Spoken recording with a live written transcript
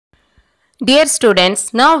Dear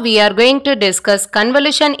students, now we are going to discuss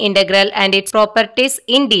convolution integral and its properties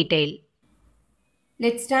in detail.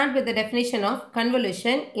 Let's start with the definition of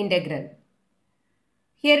convolution integral.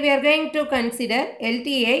 Here we are going to consider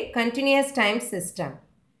LTA, continuous time system.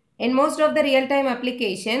 In most of the real-time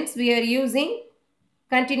applications, we are using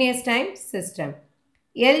continuous time system.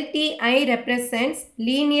 LTI represents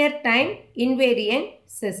linear time invariant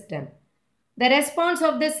system. The response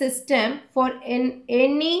of the system for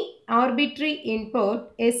any arbitrary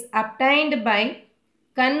input is obtained by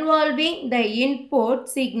convolving the input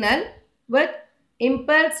signal with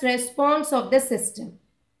impulse response of the system.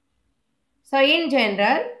 So in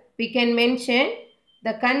general, we can mention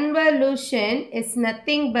the convolution is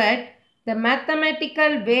nothing but the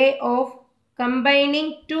mathematical way of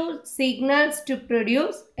combining two signals to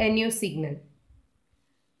produce a new signal.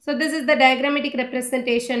 So this is the diagrammatic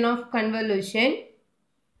representation of convolution.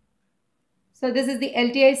 So this is the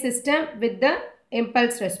LTI system with the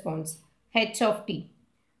impulse response, h of t.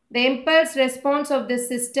 The impulse response of the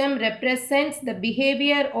system represents the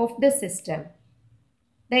behavior of the system.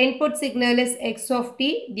 The input signal is x of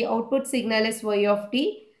t, the output signal is y of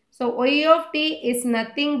t. So y of t is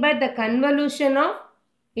nothing but the convolution of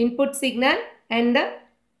input signal and the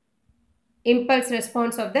impulse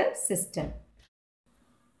response of the system.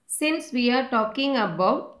 Since we are talking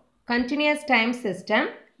about continuous time system,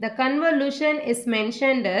 the convolution is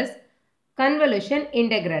mentioned as convolution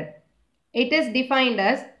integral. It is defined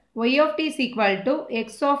as y of t is equal to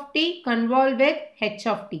x of t convolved with h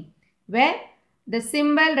of t, where the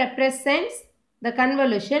symbol represents the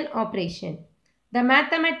convolution operation. The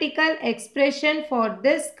mathematical expression for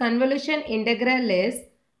this convolution integral is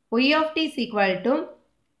y of t is equal to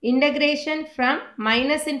integration from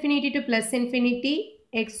minus infinity to plus infinity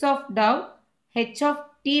x of dou h of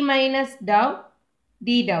t minus dou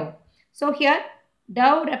d dou. So here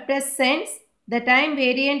dou represents the time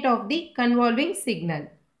variant of the convolving signal.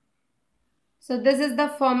 So this is the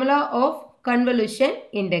formula of convolution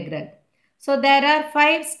integral. So there are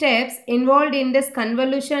 5 steps involved in this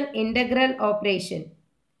convolution integral operation.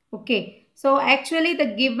 Okay. So actually the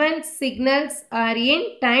given signals are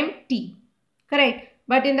in time t. Correct.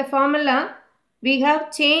 But in the formula we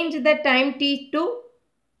have changed the time t to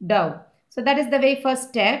dou. So that is the very first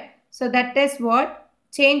step. So that is what?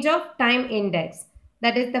 Change of time index.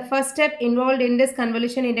 That is the first step involved in this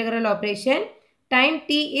convolution integral operation. Time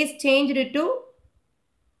t is changed to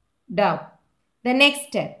dou. The next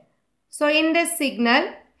step. So in this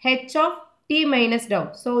signal h of t minus dou.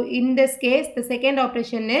 So in this case the second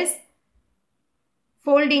operation is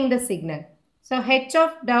folding the signal. So h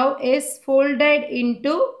of dou is folded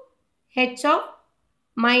into h of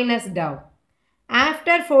minus dou.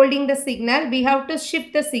 After folding the signal, we have to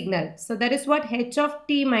shift the signal. So that is what h of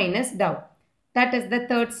t minus dou. That is the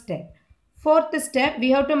third step. Fourth step, we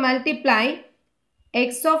have to multiply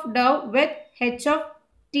x of dou with h of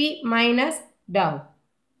t minus dou.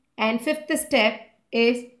 And fifth step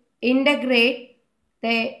is integrate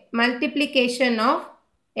the multiplication of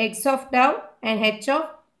x of dou and h of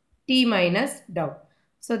t minus dou.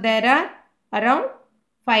 So there are around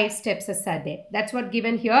 5 steps are there. That's what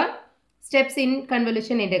given here. Steps in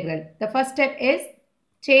convolution integral. The first step is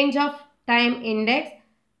change of time index.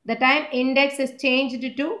 The time index is changed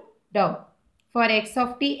to dou for x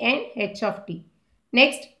of t and h of t.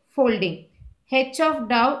 Next, folding. h of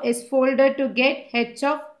dou is folded to get h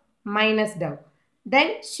of minus dou.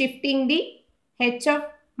 Then shifting the h of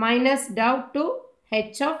minus dou to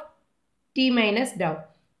h of t minus dou.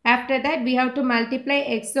 After that, we have to multiply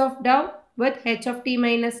x of dou with h of t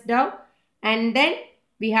minus dou, and then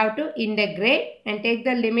we have to integrate and take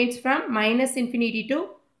the limits from minus infinity to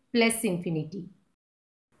plus infinity.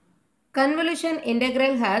 Convolution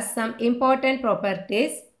integral has some important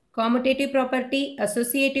properties: commutative property,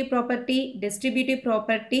 associative property, distributive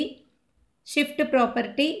property, shift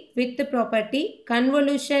property, width property,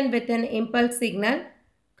 convolution with an impulse signal,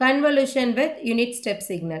 convolution with unit step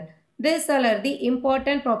signal. These all are the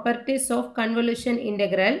important properties of convolution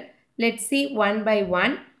integral. Let's see one by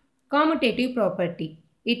one. Commutative property.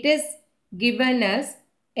 It is given as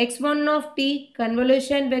x1 of t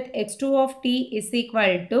convolution with x2 of t is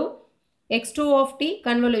equal to x2 of t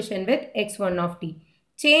convolution with x1 of t.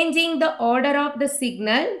 Changing the order of the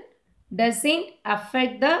signal doesn't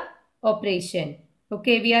affect the operation.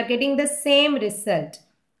 Okay, we are getting the same result.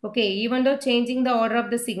 Okay, even though changing the order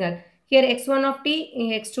of the signal. Here x1 of t,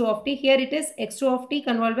 x2 of t. Here it is x2 of t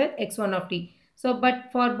convolved with x1 of t. So,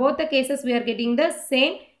 but for both the cases we are getting the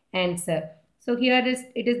same answer. So here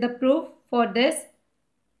it is the proof for this.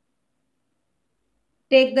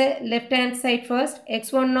 Take the left hand side first.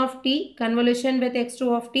 x1 of t convolution with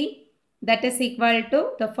x2 of t. that is equal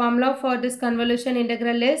to, the formula for this convolution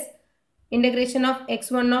integral is integration of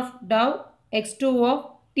x1 of dou x2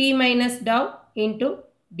 of t minus dou into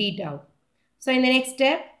d dou. So in the next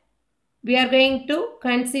step, we are going to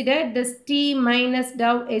consider this t minus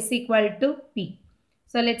dou is equal to p.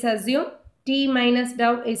 So let's assume t minus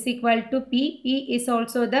dou is equal to p. P is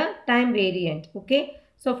also the time variant. Okay.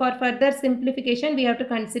 So for further simplification, we have to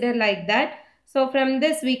consider like that. So from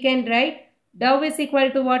this we can write dou is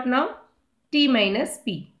equal to what now? T minus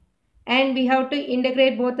p. And we have to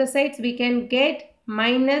integrate both the sides. We can get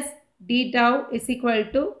minus d dou is equal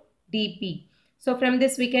to dp. So from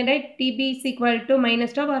this we can write tb is equal to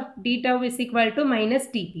minus dou or d dou is equal to minus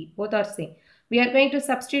dp. Both are same. We are going to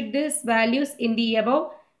substitute these values in the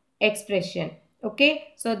above expression.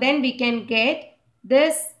 Okay. So then we can get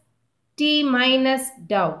this t minus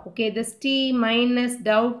dou. Okay. This t minus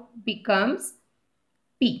dou becomes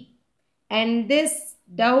p. And this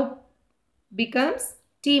dou becomes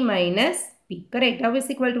t minus p. Correct. Dou is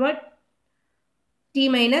equal to what? T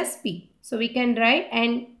minus p. So we can write,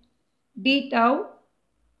 and d tau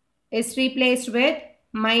is replaced with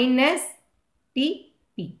minus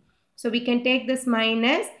tp. So we can take this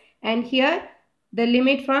minus, and here the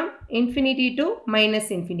limit from infinity to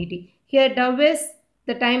minus infinity. Here dou is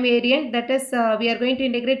the time variant, that is we are going to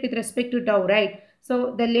integrate with respect to dou, right?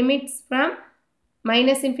 So the limits from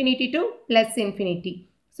minus infinity to plus infinity.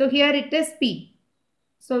 So here it is p.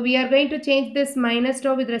 So we are going to change this minus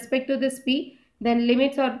tau with respect to this p. Then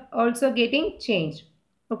limits are also getting changed.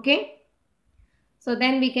 Okay. So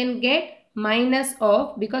then we can get minus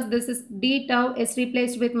of, because this is d tau is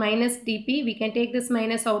replaced with minus dp, we can take this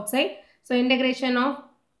minus outside. So integration of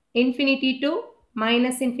infinity to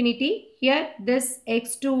minus infinity. Here this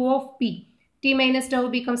x2 of p. T minus tau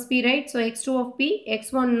becomes p, right? So x2 of p,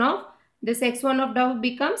 x1 of, this x1 of tau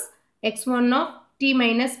becomes x1 of t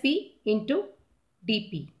minus p into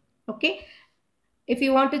dp. Okay. If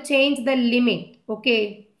you want to change the limit,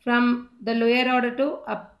 okay, from the lower order to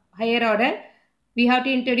up higher order, we have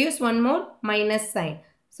to introduce one more minus sign.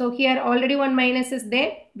 So here already one minus is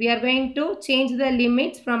there. We are going to change the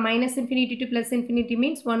limits from minus infinity to plus infinity,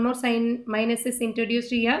 means one more sign minus is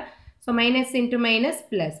introduced here. So minus into minus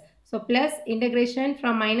plus. So plus integration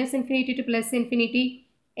from minus infinity to plus infinity,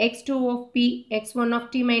 x2 of p, x1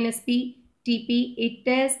 of t minus p, tp. It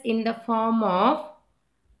is in the form of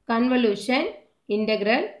convolution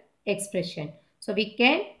integral expression. So we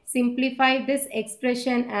can simplify this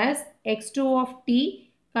expression as x2 of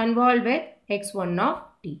t convolved with x1 of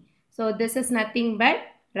t. So this is nothing but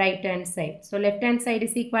right hand side. So left hand side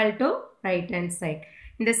is equal to right hand side.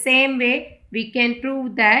 In the same way, we can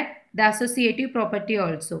prove that the associative property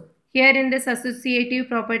also. Here in this associative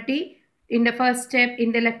property, in the first step,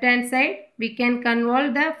 in the left hand side, we can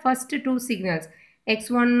convolve the first two signals,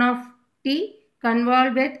 x1 of t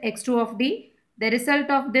convolved with x2 of d. The result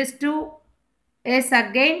of this two is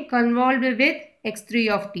again convolved with x3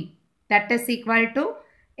 of t. That is equal to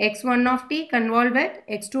x1 of t convolved with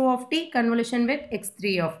x2 of t convolution with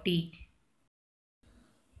x3 of t.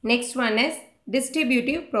 Next one is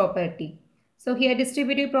distributive property. So here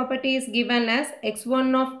distributive property is given as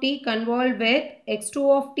x1 of t convolved with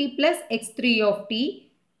x2 of t plus x3 of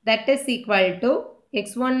t. That is equal to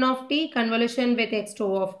x1 of t convolution with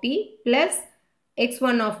x2 of t plus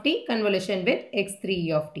x1 of t convolution with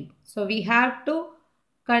x3 of t. So we have to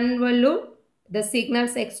convolute the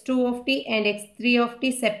signals x2 of t and x3 of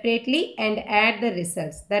t separately and add the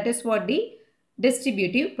results. That is what the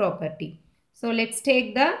distributive property. So let's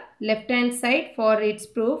take the left hand side for its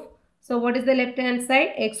proof. So what is the left hand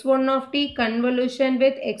side? x1 of t convolution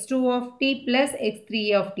with x2 of t plus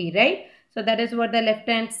x3 of t, right? So that is what the left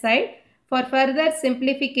hand side. For further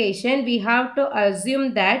simplification, we have to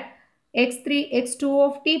assume that x2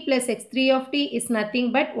 of t plus x3 of t is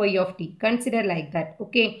nothing but y of t. Consider like that.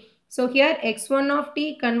 Okay. So here x1 of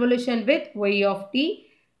t convolution with y of t.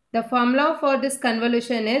 The formula for this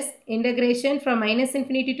convolution is integration from minus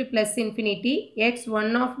infinity to plus infinity,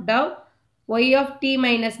 x1 of dou y of t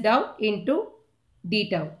minus dou into d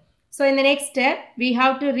tau. So in the next step, we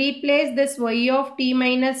have to replace this y of t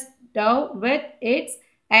minus dou with its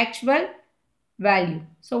actual value.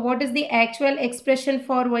 So what is the actual expression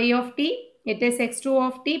for y of t? It is x2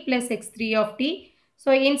 of t plus x3 of t.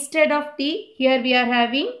 So instead of t, here we are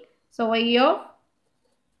having, so y of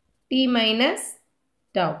t minus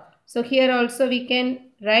tau. So here also we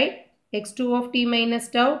can write x2 of t minus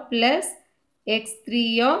tau plus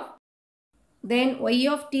x3 of, then y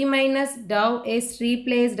of t minus tau is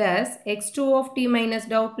replaced as x2 of t minus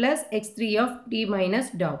tau plus x3 of t minus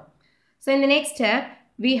tau. So in the next step,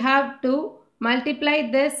 we have to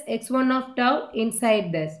multiply this x1 of tau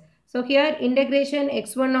inside this. So here integration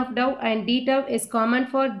x1 of tau and d tau is common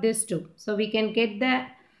for this two. So we can get the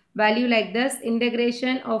value like this: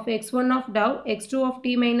 integration of x1 of tau, x2 of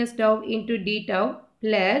t minus tau into d tau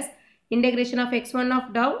plus integration of x1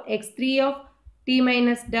 of tau, x3 of t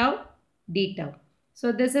minus tau, d tau.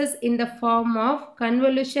 So this is in the form of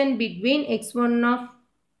convolution between x1 of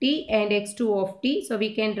t and x2 of t. So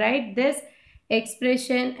we can write this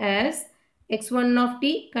expression as x1 of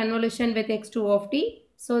t convolution with x2 of t.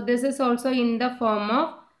 So this is also in the form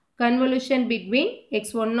of convolution between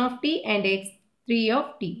x1 of t and x3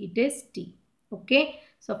 of t. It is t. Okay.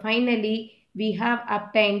 So finally we have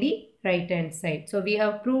obtained the right hand side. So we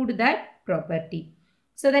have proved that property.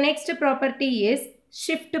 So the next property is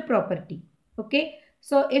shift property. Okay.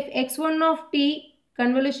 So if x1 of t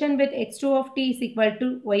convolution with x2 of t is equal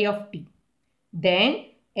to y of t, then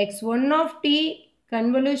x1 of t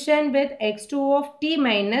convolution with x2 of t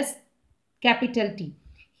minus capital T.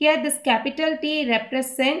 Here this capital T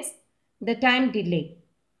represents the time delay.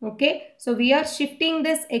 Okay. So we are shifting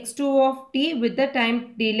this x2 of t with the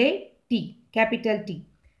time delay t, capital T.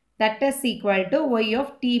 That is equal to y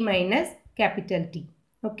of t minus capital T.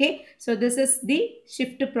 Okay. So this is the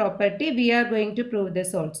shift property. We are going to prove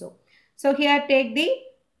this also. So here take the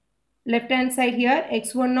left hand side here,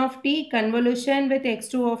 x1 of t convolution with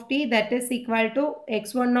x2 of t, that is equal to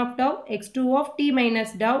x1 of tau, x2 of t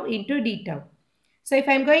minus tau into d tau. So if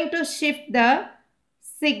I am going to shift the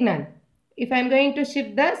signal, if I am going to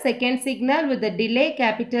shift the second signal with the delay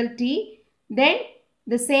capital T, then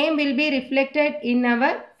the same will be reflected in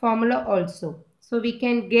our formula also. So we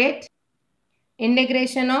can get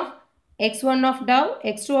integration of x1 of tau,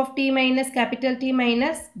 x2 of t minus capital T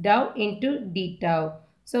minus tau into d tau.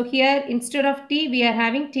 So here instead of t we are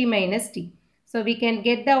having t minus t. So we can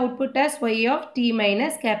get the output as y of t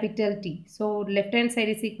minus capital T. So left hand side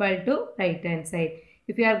is equal to right hand side.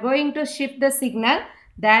 If you are going to shift the signal,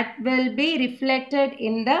 that will be reflected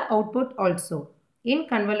in the output also in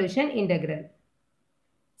convolution integral.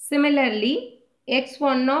 Similarly,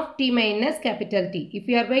 x1 of t minus capital T. If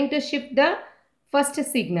you are going to shift the first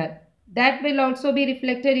signal, that will also be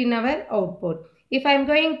reflected in our output. If I am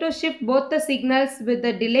going to shift both the signals with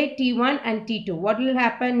the delay T1 and T2, what will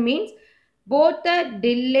happen means both the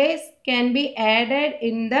delays can be added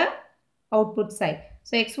in the output side.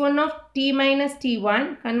 So x1 of t minus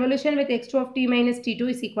t1 convolution with x2 of t minus t2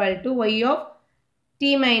 is equal to y of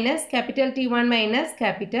t minus capital T1 minus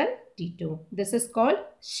capital T2. This is called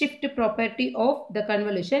shift property of the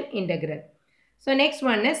convolution integral. So next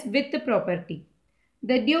one is width property.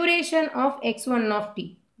 The duration of x1 of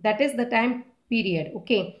t, that is the time period.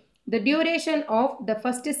 Okay. The duration of the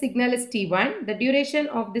first signal is t1. The duration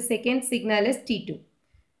of the second signal is t2.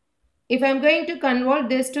 If I am going to convert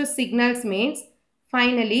these two signals means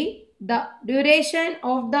finally the duration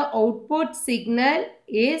of the output signal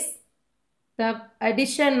is the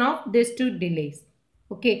addition of these two delays.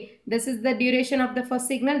 Okay. This is the duration of the first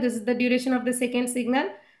signal. This is the duration of the second signal.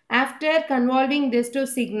 After convolving these two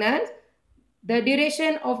signals, the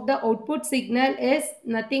duration of the output signal is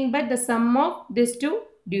nothing but the sum of these two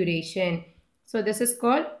duration. So this is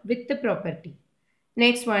called width property.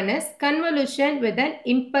 Next one is convolution with an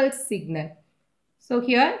impulse signal. So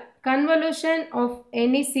here convolution of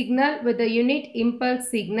any signal with a unit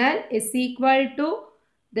impulse signal is equal to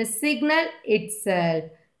the signal itself.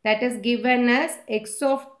 That is given as x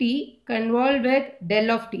of t convolved with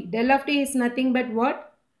del of t. Del of t is nothing but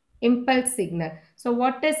what? Impulse signal. So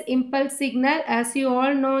what is impulse signal? As you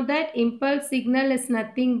all know that impulse signal is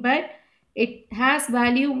nothing but it has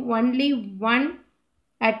value only 1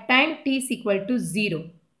 at time t is equal to 0.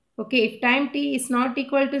 Okay, if time t is not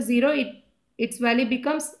equal to 0, its value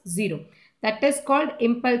becomes 0. That is called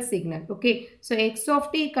impulse signal. Okay, so x of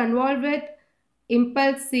t convolved with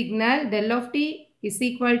impulse signal del of t is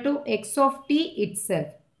equal to x of t itself.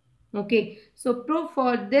 Okay, so proof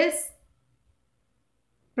for this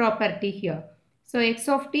property here. So x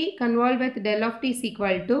of t convolved with del of t is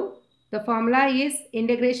equal to, the formula is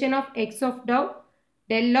integration of x of tau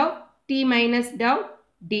del of t minus tau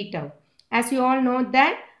d tau. As you all know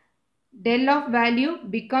that del of value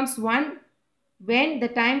becomes 1 when the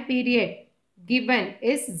time period given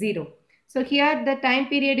is 0. So here the time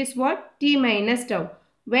period is what? T minus tau.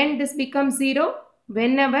 When this becomes 0?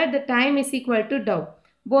 Whenever the time is equal to tau.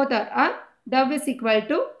 Both are tau is equal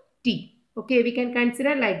to t. Okay, we can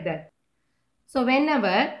consider like that. So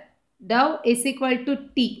whenever tau is equal to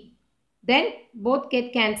t, then both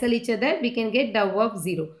get cancel each other. We can get tau of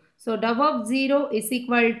 0. So tau of 0 is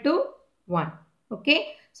equal to 1.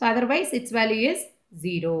 Okay. So otherwise its value is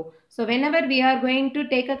 0. So whenever we are going to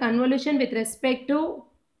take a convolution with respect to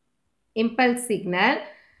impulse signal,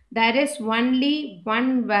 there is only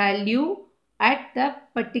one value at the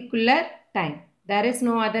particular time. There is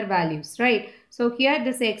no other values, right? So here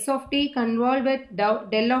this x of t convolved with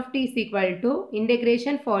del of t is equal to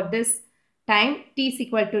integration for this time t is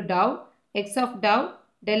equal to dou x of dou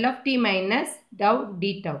del of t minus dou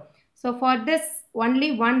d tau. So for this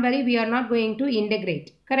only one value we are not going to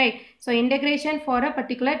integrate, correct? So integration for a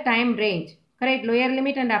particular time range, correct? Lower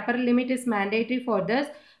limit and upper limit is mandatory for this,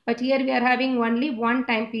 but here we are having only one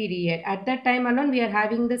time period. At that time alone we are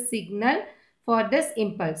having the signal for this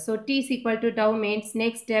impulse. So t is equal to tau means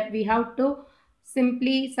next step we have to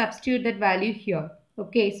simply substitute that value here.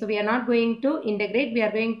 Okay, so we are not going to integrate, we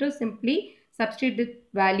are going to simply substitute the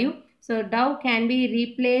value. So tau can be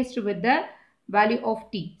replaced with the value of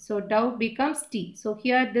t. So tau becomes t. So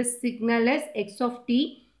here this signal is x of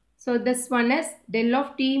t. So this one is del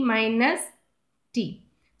of t minus t.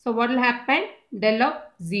 So what will happen? Del of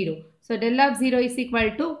 0. So del of 0 is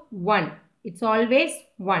equal to 1. It's always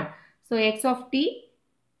 1. So x of t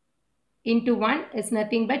into 1 is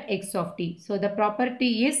nothing but x of t. So the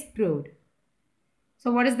property is proved.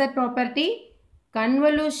 So what is that property?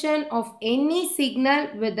 Convolution of any signal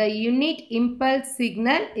with a unit impulse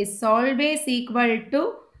signal is always equal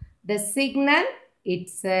to the signal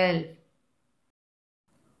itself.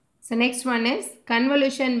 So next one is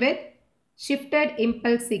convolution with shifted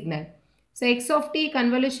impulse signal. So x of t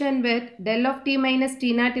convolution with del of t minus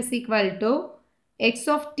t naught is equal to x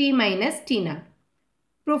of t minus t naught.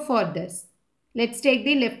 Proof for this. Let's take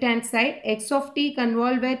the left hand side. X of t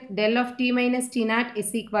convolved with del of t minus t naught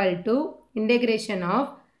is equal to integration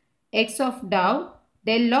of x of dou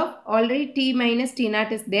del of already t minus t naught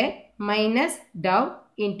is there minus dou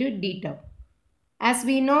into d tau. As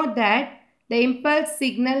we know that the impulse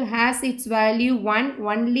signal has its value 1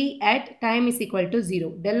 only at time is equal to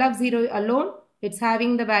 0. Del of 0 alone it's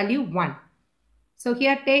having the value 1. So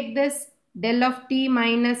here take this del of t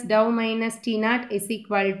minus dou minus t naught is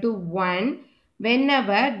equal to 1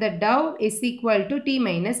 whenever the dou is equal to t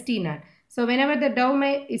minus t naught. So whenever the dou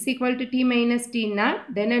is equal to t minus t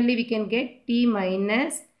naught, then only we can get t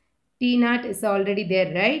minus t naught is already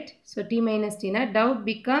there, right? So t minus t naught, dou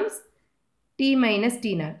becomes t minus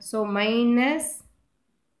t naught. So minus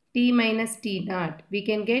t minus t naught. We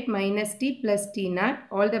can get minus t plus t naught.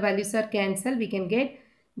 All the values are cancelled. We can get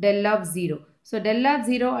del of 0. So del of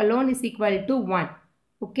 0 alone is equal to 1.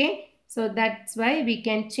 Okay. So that's why we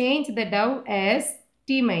can change the dou as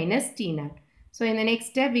t minus t naught. So in the next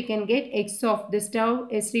step we can get x of this dou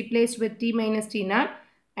is replaced with t minus t naught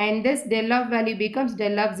and this del of value becomes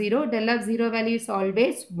del of 0. Del of 0 value is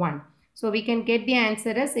always 1. So we can get the answer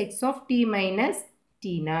as x of t minus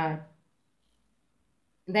t naught.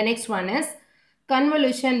 The next one is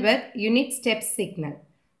convolution with unit step signal.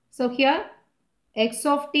 So here x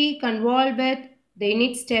of t convolved with the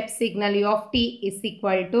unit step signal u of t is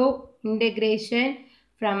equal to integration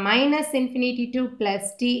from minus infinity to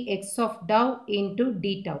plus t x of dou into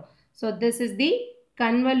d tau. So this is the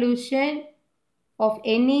convolution of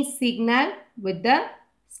any signal with the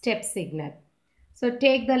step signal. So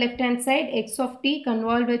take the left hand side, x of t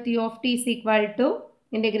convolved with u of t is equal to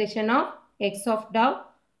integration of x of dou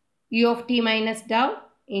u of t minus dou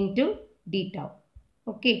into d tau.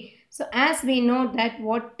 Okay. So as we know that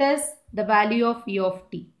what is the value of u of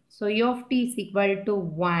t? So u of t is equal to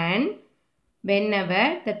 1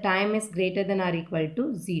 whenever the time is greater than or equal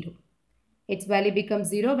to 0. Its value becomes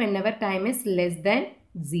 0 whenever time is less than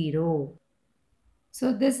 0.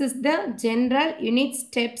 So this is the general unit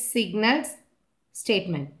step signals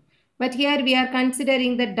statement. But here we are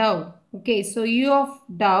considering the dou. Okay, so u of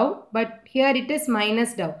dou, but here it is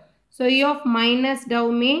minus dou. So u of minus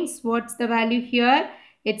dou means what's the value here?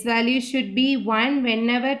 Its value should be 1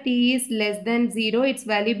 whenever t is less than 0. Its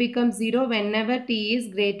value becomes 0 whenever t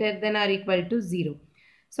is greater than or equal to 0.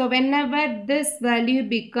 So whenever this value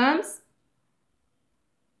becomes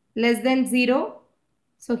less than 0,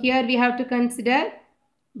 so here we have to consider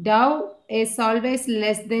dou is always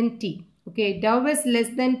less than t. Okay, dou is less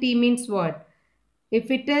than t means what?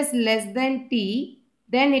 If it is less than t,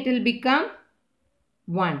 then it will become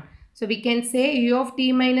 1. So we can say u of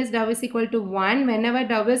t minus dou is equal to 1 whenever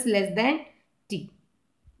dou is less than t.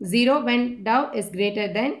 0 when dou is greater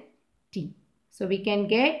than t. So we can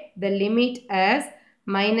get the limit as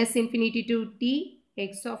minus infinity to t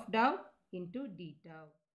x of dou into d tau.